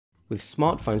With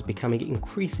smartphones becoming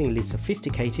increasingly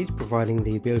sophisticated, providing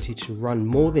the ability to run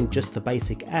more than just the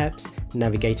basic apps,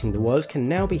 navigating the world can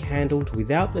now be handled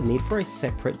without the need for a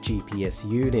separate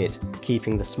GPS unit.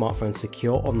 Keeping the smartphone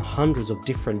secure on hundreds of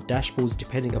different dashboards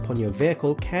depending upon your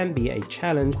vehicle can be a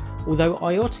challenge, although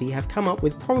iOttie have come up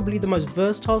with probably the most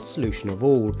versatile solution of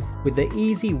all, with the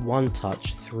Easy One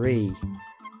Touch 3.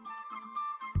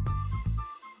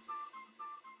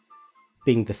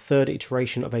 Being the third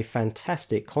iteration of a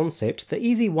fantastic concept, the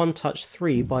Easy One Touch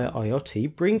 3 by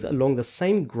iOttie brings along the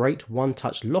same great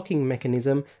one-touch locking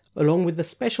mechanism along with the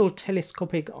special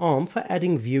telescopic arm for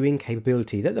adding viewing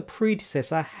capability that the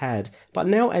predecessor had, but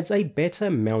now adds a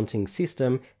better mounting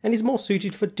system and is more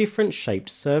suited for different shaped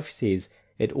surfaces.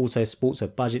 It also sports a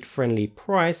budget-friendly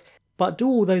price, but do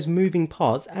all those moving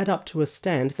parts add up to a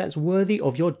stand that's worthy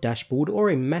of your dashboard or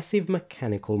a massive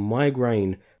mechanical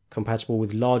migraine? Compatible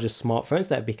with larger smartphones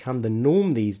that have become the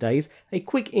norm these days, a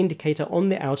quick indicator on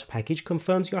the outer package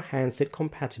confirms your handset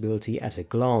compatibility at a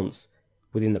glance.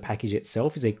 Within the package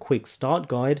itself is a quick start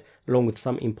guide, along with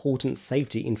some important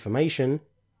safety information,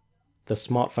 the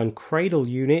smartphone cradle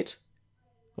unit,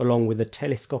 along with the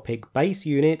telescopic base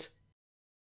unit,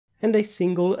 and a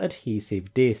single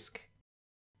adhesive disc.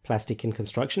 Plastic in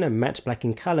construction and matte black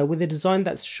in colour with a design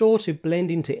that's sure to blend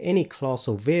into any class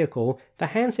or vehicle, the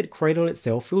handset cradle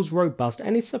itself feels robust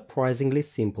and is surprisingly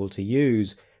simple to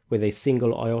use. With a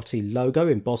single iOttie logo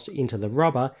embossed into the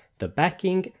rubber, the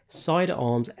backing, side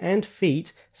arms and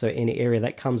feet, so any area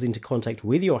that comes into contact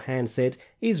with your handset,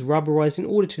 is rubberized in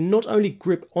order to not only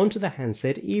grip onto the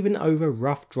handset even over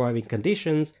rough driving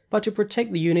conditions, but to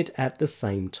protect the unit at the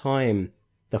same time.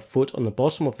 The foot on the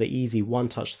bottom of the Easy One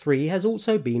Touch 3 has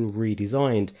also been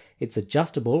redesigned. It's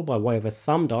adjustable by way of a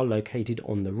thumb dial located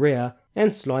on the rear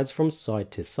and slides from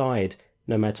side to side.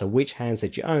 No matter which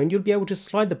handset you own, you'll be able to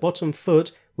slide the bottom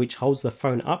foot, which holds the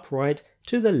phone upright,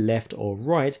 to the left or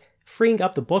right, freeing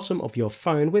up the bottom of your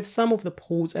phone where some of the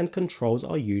ports and controls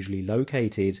are usually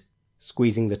located.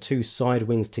 Squeezing the two side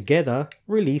wings together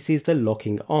releases the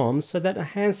locking arms so that a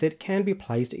handset can be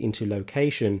placed into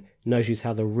location. Notice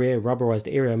how the rear rubberized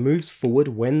area moves forward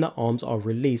when the arms are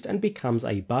released and becomes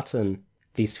a button.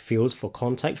 This feels for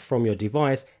contact from your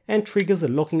device and triggers the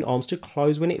locking arms to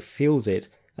close when it feels it,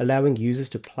 allowing users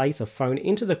to place a phone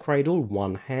into the cradle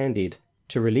one-handed.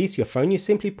 To release your phone, you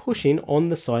simply push in on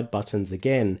the side buttons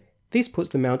again. This puts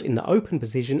the mount in the open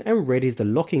position and readies the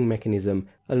locking mechanism,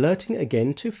 alerting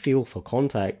again to feel for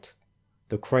contact.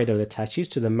 The cradle attaches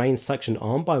to the main suction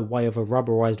arm by way of a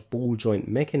rubberized ball joint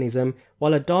mechanism,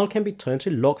 while a dial can be turned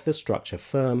to lock the structure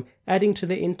firm, adding to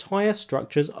the entire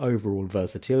structure's overall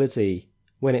versatility.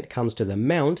 When it comes to the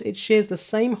mount, it shares the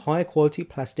same high quality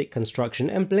plastic construction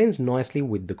and blends nicely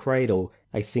with the cradle.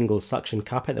 A single suction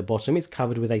cup at the bottom is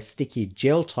covered with a sticky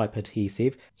gel type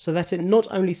adhesive so that it not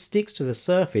only sticks to the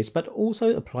surface but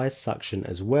also applies suction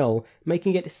as well,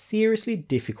 making it seriously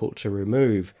difficult to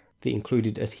remove. The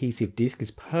included adhesive disc is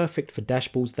perfect for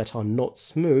dashboards that are not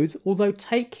smooth, although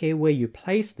take care where you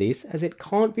place this as it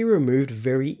can't be removed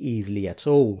very easily at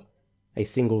all. A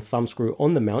single thumb screw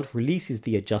on the mount releases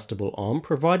the adjustable arm,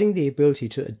 providing the ability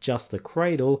to adjust the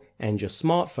cradle and your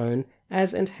smartphone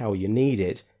as and how you need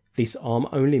it. This arm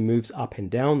only moves up and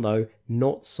down though,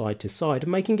 not side to side,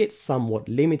 making it somewhat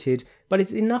limited, but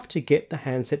it's enough to get the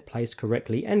handset placed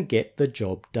correctly and get the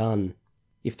job done.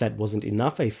 If that wasn't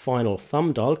enough, a final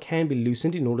thumb dial can be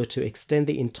loosened in order to extend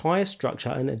the entire structure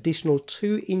an additional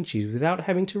 2 inches without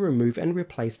having to remove and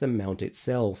replace the mount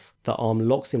itself. The arm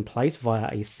locks in place via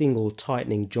a single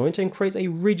tightening joint and creates a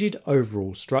rigid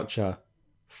overall structure.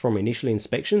 From initial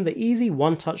inspection, the Easy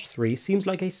One Touch 3 seems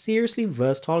like a seriously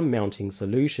versatile mounting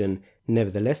solution.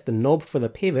 Nevertheless, the knob for the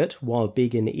pivot, while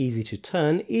big and easy to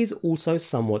turn, is also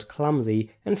somewhat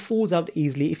clumsy and falls out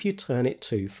easily if you turn it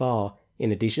too far.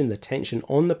 In addition, the tension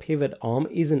on the pivot arm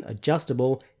isn't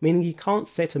adjustable, meaning you can't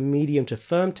set a medium to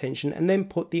firm tension and then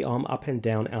put the arm up and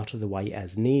down out of the way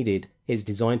as needed. It's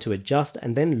designed to adjust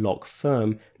and then lock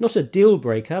firm, not a deal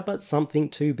breaker but something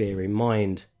to bear in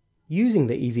mind. Using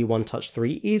the Easy One Touch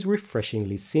 3 is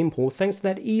refreshingly simple thanks to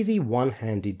that easy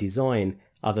one-handed design.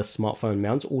 Other smartphone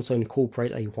mounts also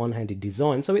incorporate a one-handed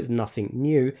design, so it's nothing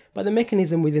new, but the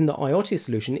mechanism within the iOttie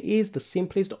solution is the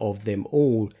simplest of them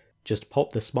all. Just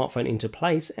pop the smartphone into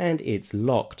place and it's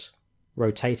locked.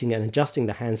 Rotating and adjusting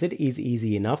the handset is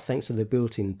easy enough thanks to the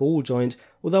built-in ball joint,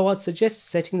 although I'd suggest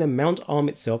setting the mount arm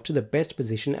itself to the best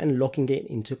position and locking it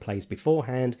into place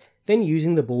beforehand, then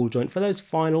using the ball joint for those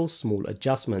final small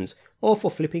adjustments, or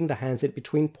for flipping the handset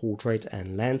between portrait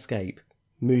and landscape.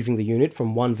 Moving the unit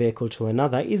from one vehicle to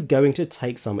another is going to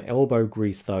take some elbow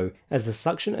grease though, as the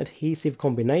suction adhesive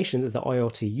combination that the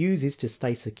iOttie uses to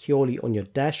stay securely on your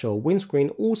dash or windscreen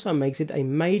also makes it a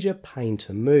major pain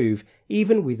to move,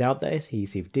 even without the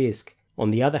adhesive disc. On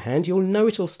the other hand, you'll know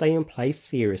it'll stay in place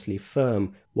seriously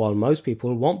firm. While most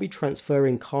people won't be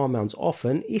transferring car mounts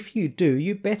often, if you do,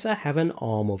 you better have an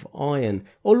arm of iron,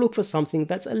 or look for something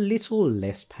that's a little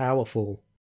less powerful.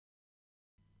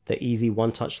 The Easy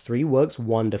One Touch 3 works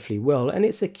wonderfully well, and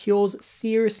it secures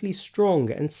seriously strong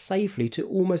and safely to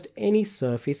almost any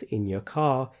surface in your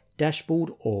car,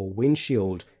 dashboard or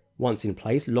windshield. Once in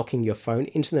place, locking your phone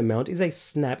into the mount is a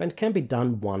snap and can be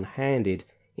done one-handed.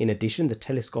 In addition, the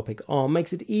telescopic arm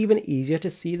makes it even easier to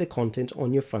see the content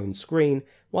on your phone screen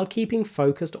while keeping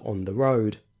focused on the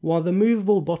road. While the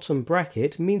movable bottom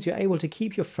bracket means you're able to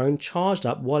keep your phone charged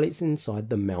up while it's inside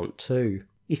the mount too.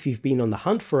 If you've been on the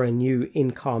hunt for a new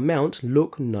in-car mount,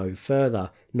 look no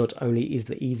further. Not only is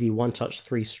the Easy One Touch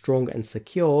 3 strong and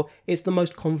secure, it's the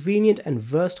most convenient and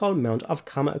versatile mount I've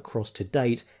come across to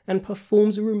date and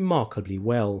performs remarkably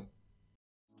well.